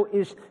tabernacle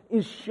is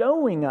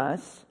showing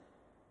us,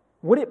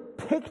 what it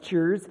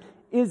pictures,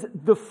 is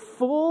the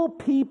full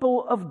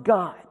people of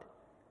God.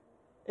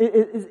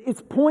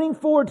 It's pointing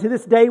forward to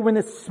this day when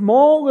this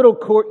small little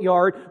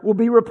courtyard will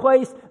be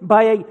replaced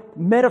by a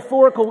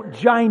metaphorical,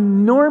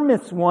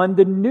 ginormous one,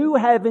 the new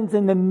heavens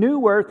and the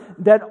new earth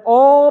that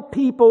all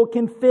people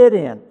can fit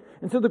in.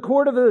 And so the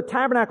court of the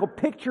tabernacle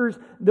pictures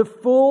the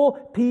full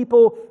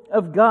people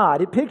of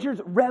God. It pictures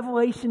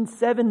Revelation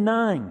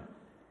 7:9.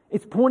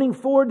 It's pointing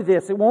forward to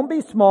this. It won't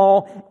be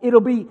small.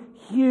 It'll be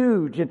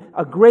huge, and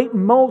a great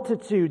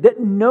multitude that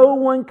no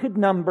one could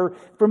number,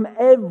 from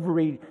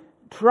every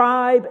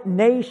tribe,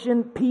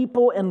 nation,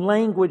 people, and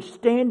language,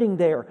 standing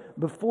there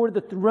before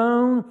the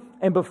throne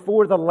and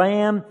before the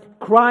Lamb,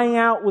 crying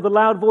out with a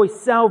loud voice,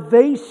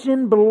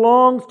 "Salvation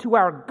belongs to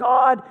our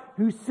God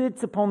who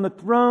sits upon the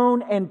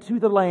throne and to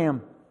the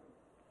Lamb.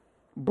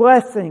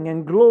 Blessing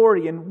and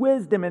glory and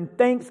wisdom and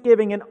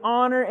thanksgiving and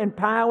honor and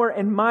power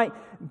and might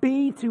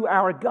be to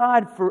our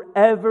God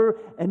forever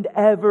and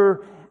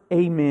ever.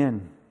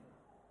 Amen."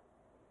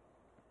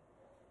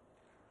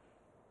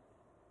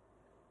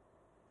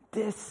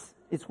 This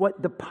is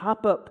what the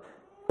pop-up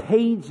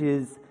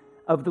pages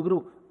of the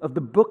little of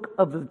the book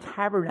of the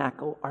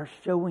tabernacle are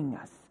showing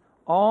us.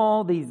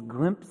 All these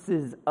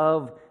glimpses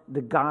of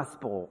the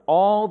gospel,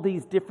 all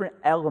these different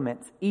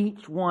elements,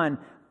 each one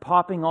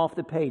popping off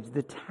the page.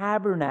 The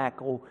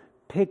tabernacle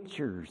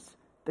pictures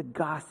the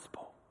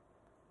gospel.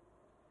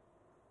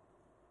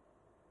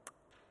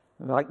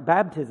 Like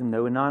baptism,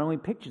 though, it not only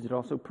pictures, it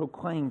also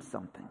proclaims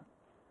something.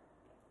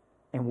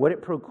 And what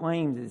it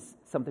proclaims is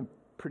something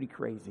pretty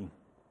crazy.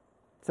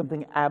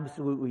 Something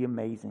absolutely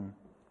amazing.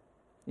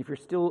 If you're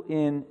still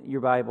in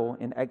your Bible,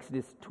 in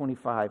Exodus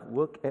 25,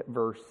 look at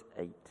verse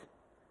 8.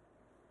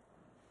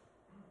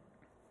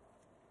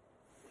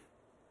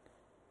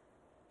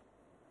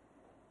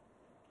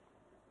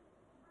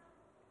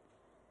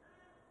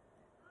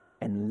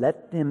 And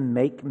let them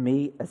make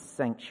me a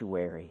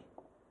sanctuary,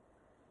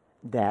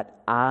 that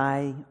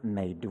I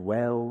may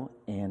dwell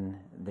in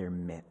their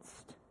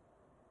midst.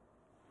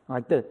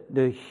 Like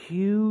the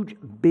huge,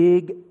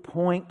 big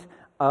point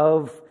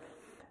of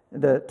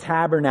the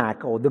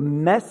tabernacle, the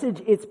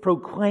message it's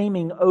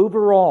proclaiming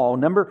overall.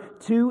 Number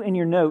 2 in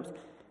your notes,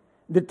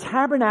 the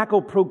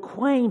tabernacle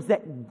proclaims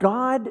that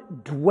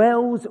God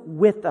dwells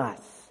with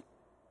us.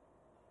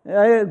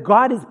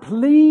 God is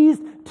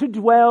pleased to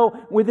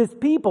dwell with His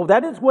people.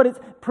 That is what it's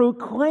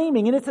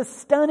proclaiming. And it's a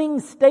stunning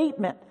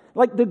statement.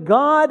 Like the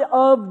God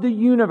of the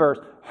universe,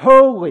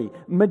 holy,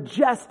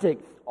 majestic,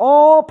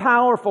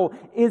 all-powerful,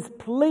 is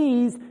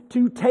pleased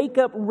to take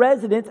up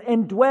residence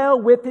and dwell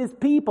with His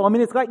people. I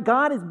mean, it's like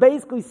God is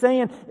basically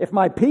saying, if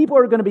my people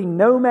are going to be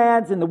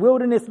nomads in the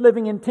wilderness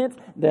living in tents,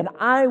 then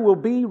I will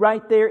be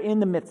right there in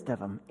the midst of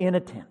them, in a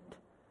tent.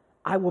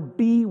 I will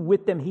be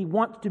with them. He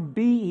wants to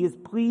be, He is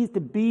pleased to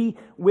be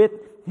with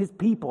His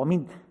people. I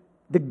mean,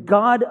 the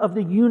God of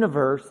the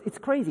universe, it's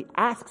crazy,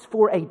 asks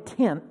for a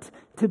tent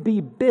to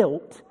be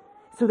built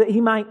so that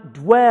He might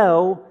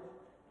dwell,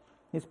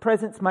 His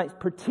presence might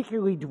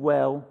particularly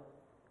dwell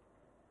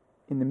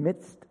in the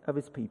midst of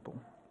His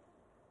people.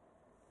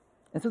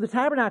 And so the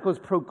tabernacle is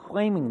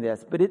proclaiming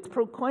this, but it's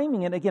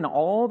proclaiming it, again,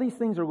 all these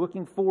things are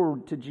looking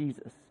forward to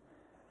Jesus.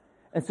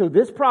 And so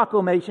this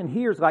proclamation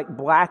here is like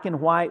black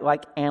and white,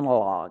 like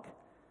analog.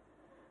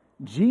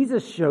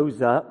 Jesus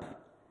shows up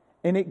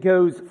and it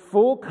goes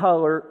full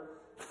color,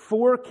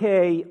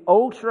 4K,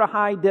 ultra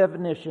high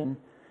definition,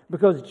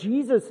 because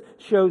Jesus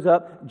shows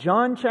up,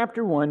 John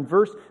chapter 1,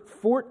 verse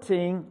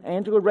 14,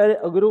 Angela read it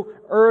a little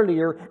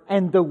earlier,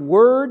 and the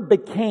Word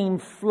became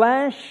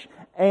flesh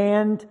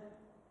and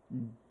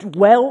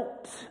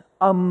dwelt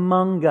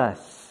among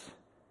us.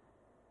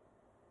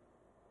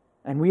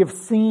 And we have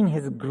seen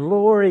His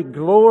glory,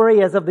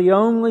 glory as of the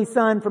only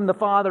Son from the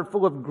Father,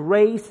 full of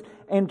grace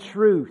and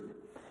truth.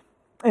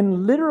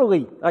 And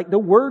literally, like the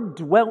word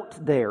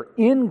dwelt there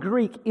in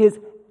Greek is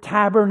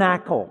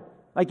tabernacle.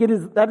 Like it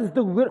is, that is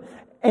the,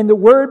 and the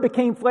Word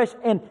became flesh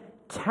and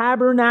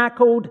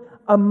tabernacled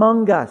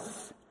among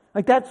us.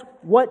 Like that's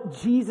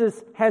what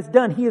Jesus has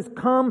done. He has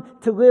come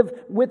to live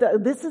with us.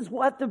 This is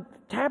what the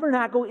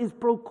tabernacle is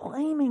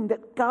proclaiming,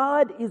 that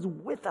God is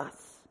with us.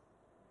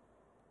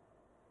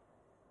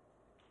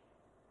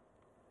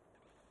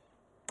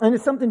 And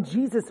it's something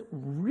Jesus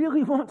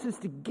really wants us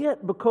to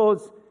get,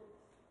 because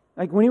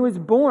like when He was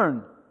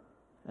born,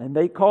 and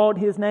they called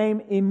His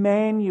name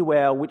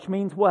Emmanuel, which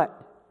means what?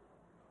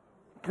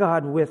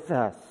 God with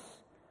us.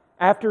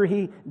 After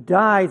He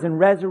dies and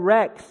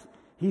resurrects,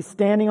 He's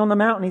standing on the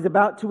mountain. He's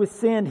about to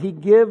ascend. He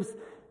gives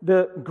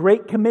the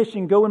Great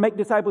Commission, go and make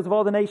disciples of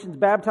all the nations,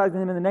 baptizing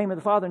them in the name of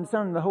the Father and the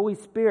Son and the Holy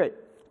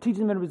Spirit,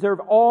 teaching them to observe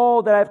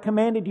all that I have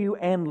commanded you.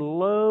 And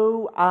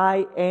lo,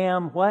 I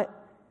am what?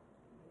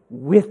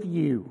 With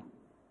you.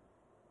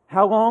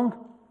 How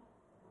long?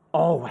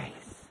 Always.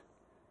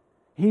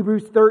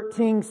 Hebrews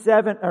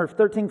 13:7 or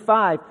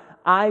 13:5.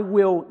 I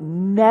will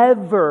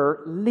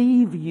never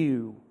leave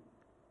you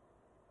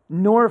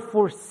nor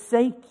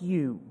forsake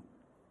you.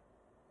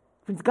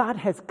 Friends, God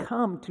has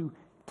come to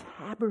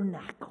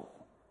tabernacle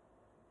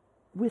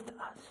with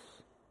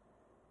us.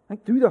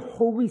 Like through the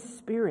Holy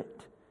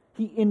Spirit,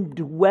 He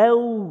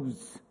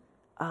indwells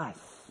us.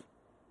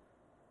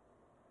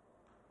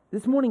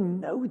 This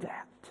morning, know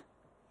that.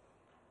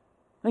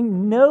 I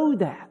know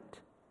that.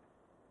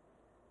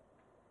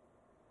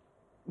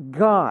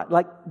 God,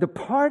 like the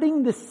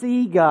parting the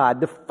sea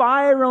God, the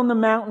fire on the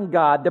mountain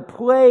God, the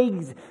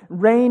plagues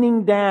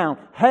raining down,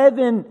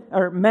 heaven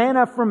or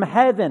manna from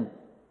heaven,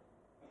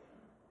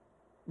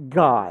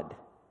 God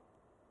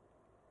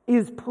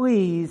is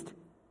pleased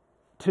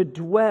to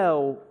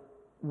dwell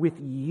with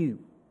you,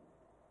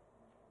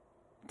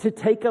 to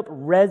take up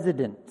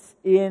residence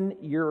in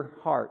your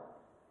heart.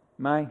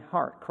 My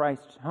Heart,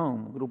 Christ's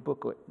Home, little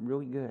booklet,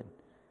 really good.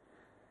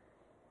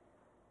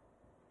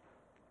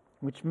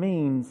 Which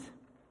means,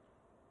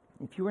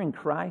 if you are in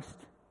Christ,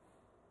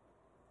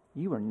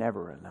 you are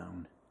never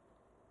alone.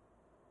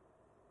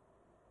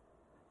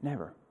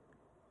 Never.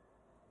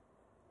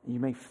 You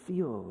may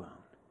feel alone,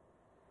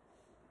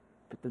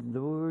 but the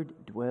Lord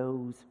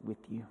dwells with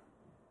you.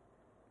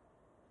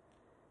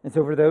 And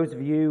so for those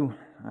of you,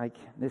 like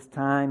this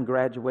time,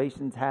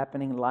 graduation's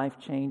happening, life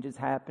change is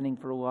happening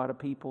for a lot of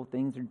people,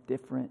 things are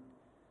different.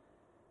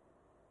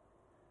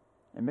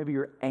 And maybe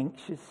you're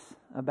anxious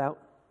about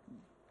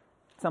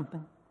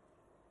something.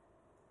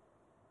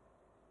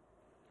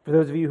 For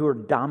those of you who are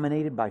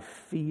dominated by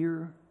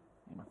fear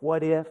and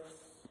what ifs,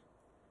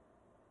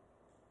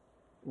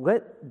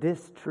 let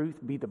this truth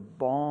be the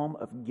balm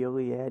of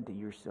Gilead to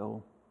your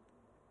soul.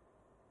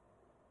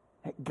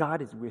 That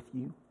God is with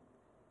you.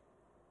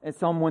 In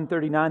Psalm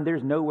 139,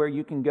 there's nowhere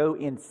you can go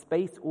in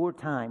space or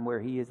time where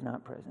He is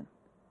not present.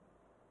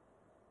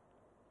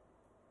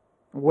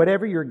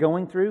 Whatever you're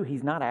going through,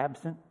 He's not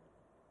absent.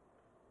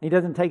 He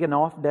doesn't take an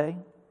off day.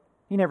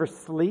 He never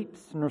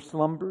sleeps nor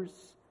slumbers.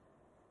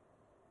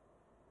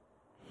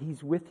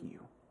 He's with you.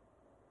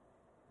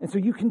 And so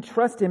you can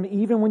trust Him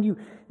even when you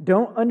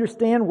don't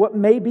understand what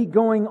may be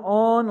going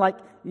on, like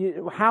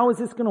how is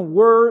this going to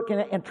work,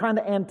 and trying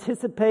to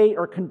anticipate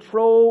or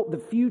control the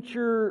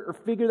future or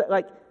figure that,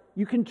 like,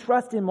 you can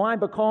trust Him. Why?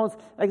 Because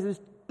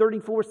Exodus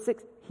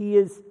 34:6, He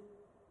is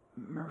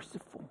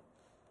merciful.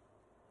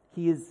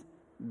 He is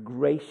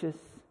gracious.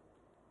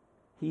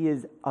 He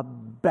is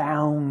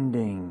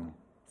abounding.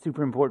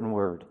 Super important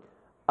word.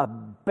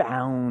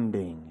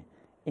 Abounding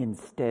in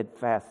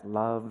steadfast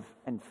love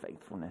and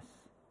faithfulness.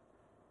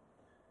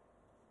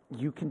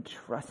 You can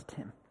trust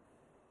Him.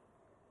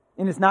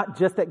 And it's not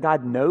just that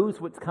God knows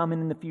what's coming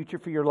in the future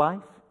for your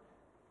life.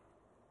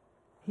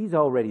 He's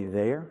already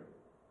there,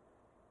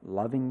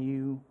 loving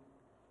you,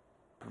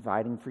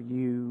 providing for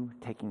you,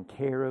 taking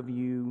care of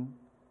you,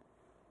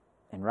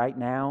 and right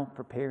now,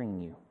 preparing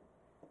you.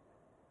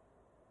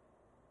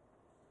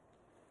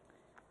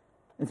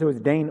 And so as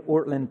Dane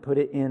Ortland put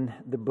it in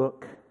the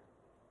book,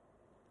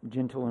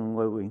 Gentle and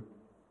Lowly,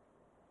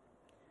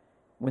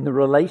 when the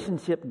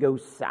relationship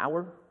goes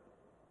sour,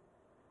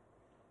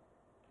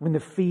 when the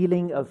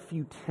feeling of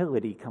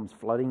futility comes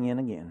flooding in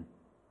again,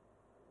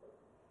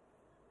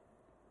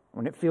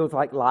 when it feels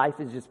like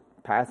life is just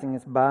passing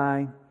us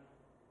by,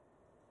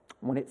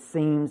 when it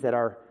seems that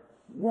our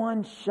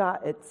one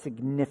shot at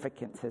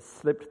significance has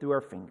slipped through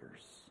our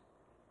fingers,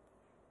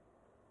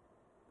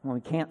 when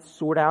we can't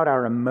sort out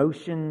our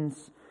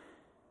emotions,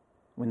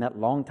 when that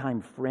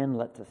longtime friend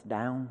lets us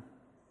down,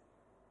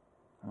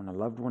 when a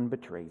loved one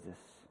betrays us,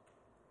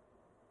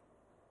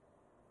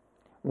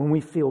 when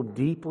we feel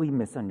deeply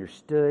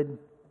misunderstood,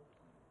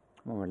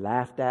 when we're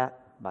laughed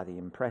at by the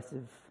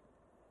impressive.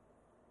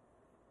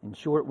 In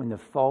short, when the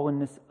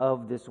fallenness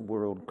of this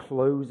world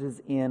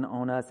closes in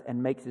on us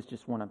and makes us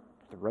just want to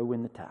throw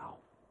in the towel.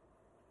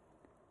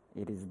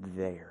 It is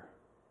there,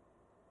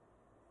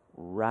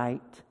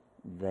 right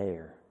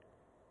there,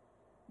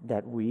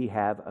 that we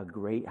have a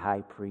great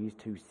high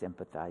priest who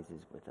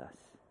sympathizes with us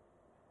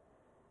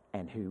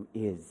and who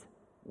is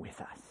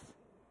with us.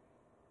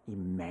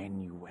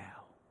 Emmanuel.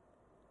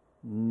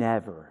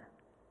 Never,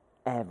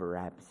 ever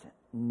absent,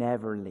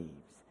 never leaves,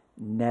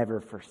 never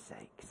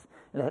forsakes.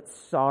 That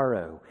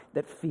sorrow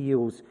that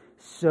feels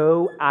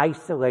so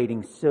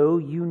isolating, so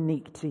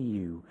unique to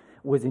you,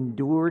 was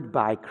endured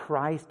by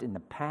Christ in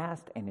the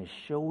past and is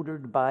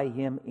shouldered by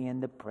Him in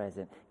the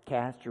present.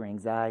 Cast your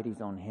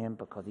anxieties on Him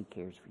because He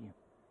cares for you.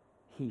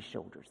 He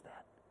shoulders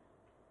that.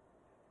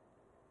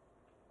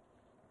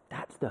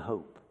 That's the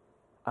hope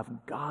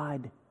of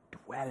God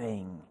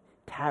dwelling,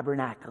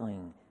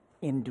 tabernacling,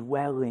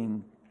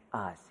 indwelling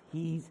us.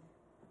 He's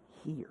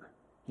here.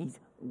 He's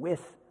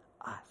with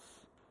us.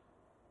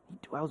 He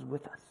dwells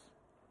with us.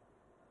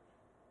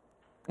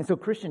 And so,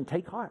 Christian,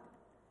 take heart.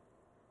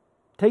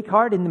 Take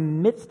heart in the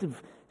midst of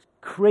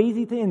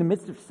crazy things, in the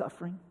midst of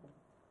suffering,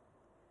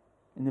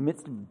 in the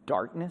midst of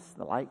darkness.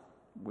 The light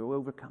will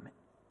overcome it.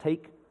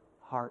 Take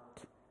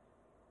heart.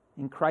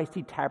 In Christ,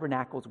 He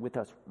tabernacles with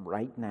us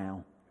right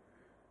now.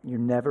 You're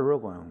never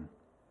alone.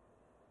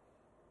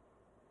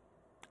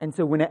 And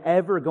so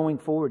whenever going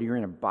forward, you're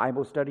in a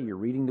Bible study, you're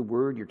reading the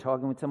Word, you're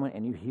talking with someone,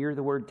 and you hear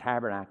the word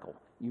tabernacle,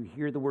 you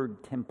hear the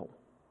word temple,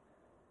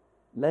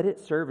 let it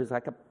serve as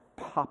like a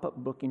pop-up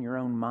book in your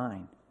own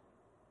mind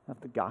of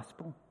the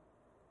gospel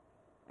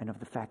and of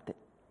the fact that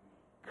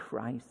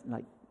Christ,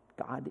 like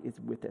God, is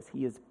with us.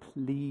 He is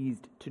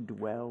pleased to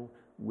dwell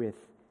with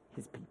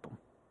His people.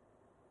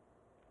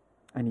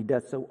 And He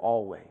does so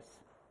always.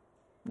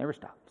 Never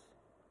stops,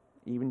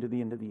 even to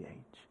the end of the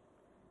age.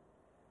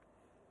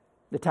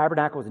 The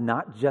tabernacle is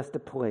not just a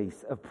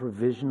place of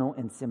provisional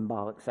and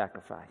symbolic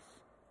sacrifice.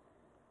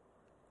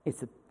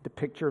 It's the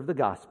picture of the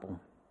gospel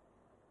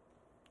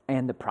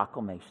and the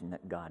proclamation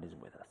that God is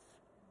with us.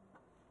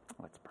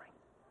 Let's pray.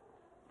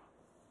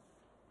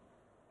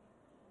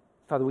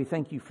 Father, we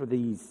thank You for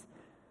these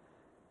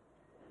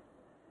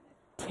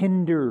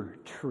tender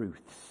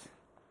truths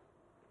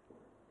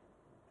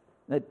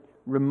that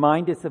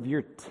remind us of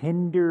Your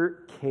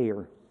tender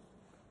care,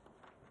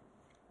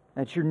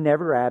 that You're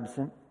never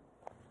absent.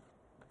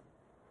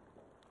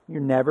 You're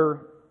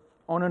never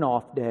on an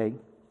off day.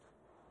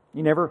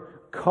 You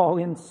never call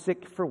in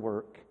sick for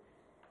work.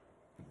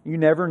 You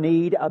never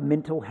need a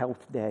mental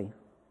health day.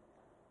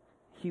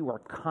 You are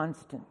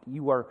constant.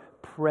 You are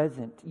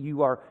present.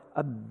 You are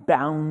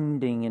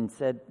abounding in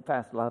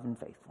steadfast love and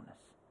faithfulness.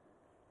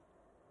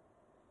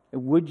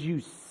 And would You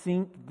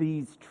sink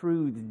these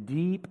truths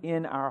deep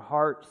in our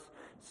hearts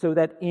so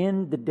that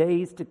in the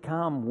days to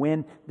come,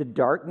 when the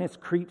darkness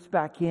creeps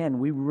back in,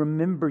 we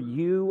remember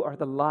you are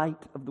the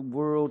light of the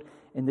world,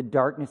 and the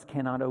darkness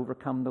cannot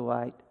overcome the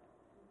light.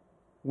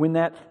 When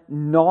that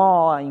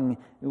gnawing,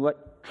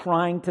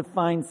 trying to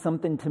find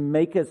something to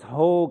make us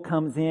whole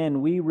comes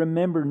in, we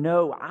remember,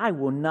 no, I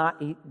will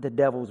not eat the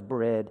devil's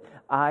bread.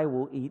 I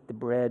will eat the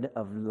bread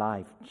of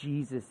life.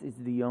 Jesus is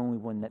the only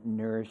one that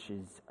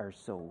nourishes our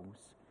souls.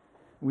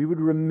 We would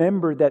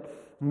remember that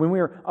when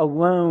we're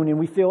alone and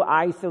we feel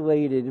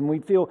isolated and we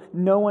feel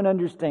no one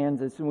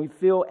understands us and we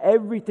feel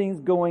everything's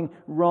going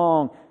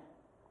wrong,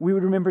 we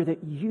would remember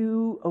that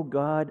you, oh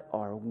God,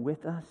 are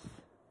with us.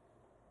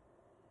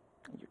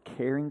 You're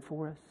caring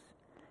for us.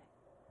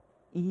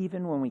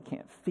 Even when we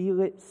can't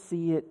feel it,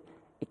 see it,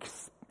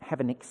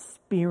 have an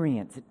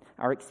experience.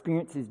 Our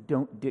experiences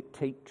don't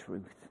dictate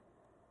truth.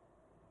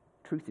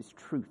 Truth is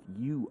truth.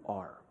 You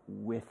are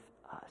with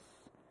us.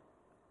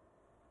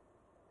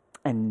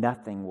 And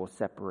nothing will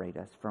separate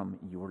us from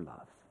your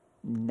love.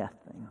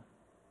 Nothing.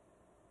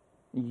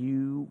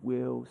 You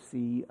will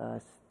see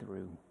us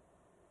through.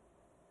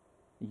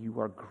 You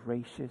are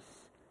gracious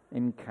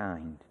and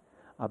kind,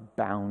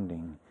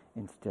 abounding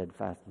in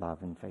steadfast love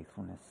and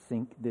faithfulness.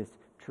 Sink this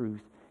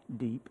truth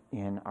deep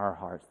in our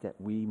hearts that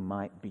we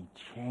might be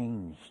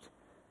changed.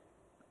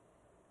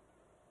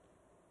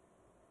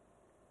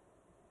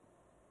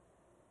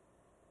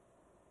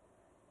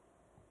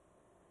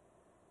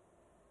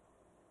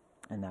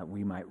 And that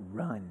we might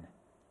run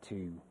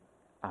to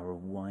our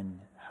one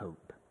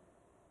hope.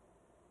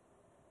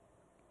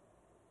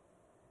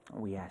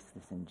 We ask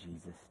this in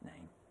Jesus'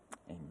 name.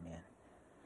 Amen.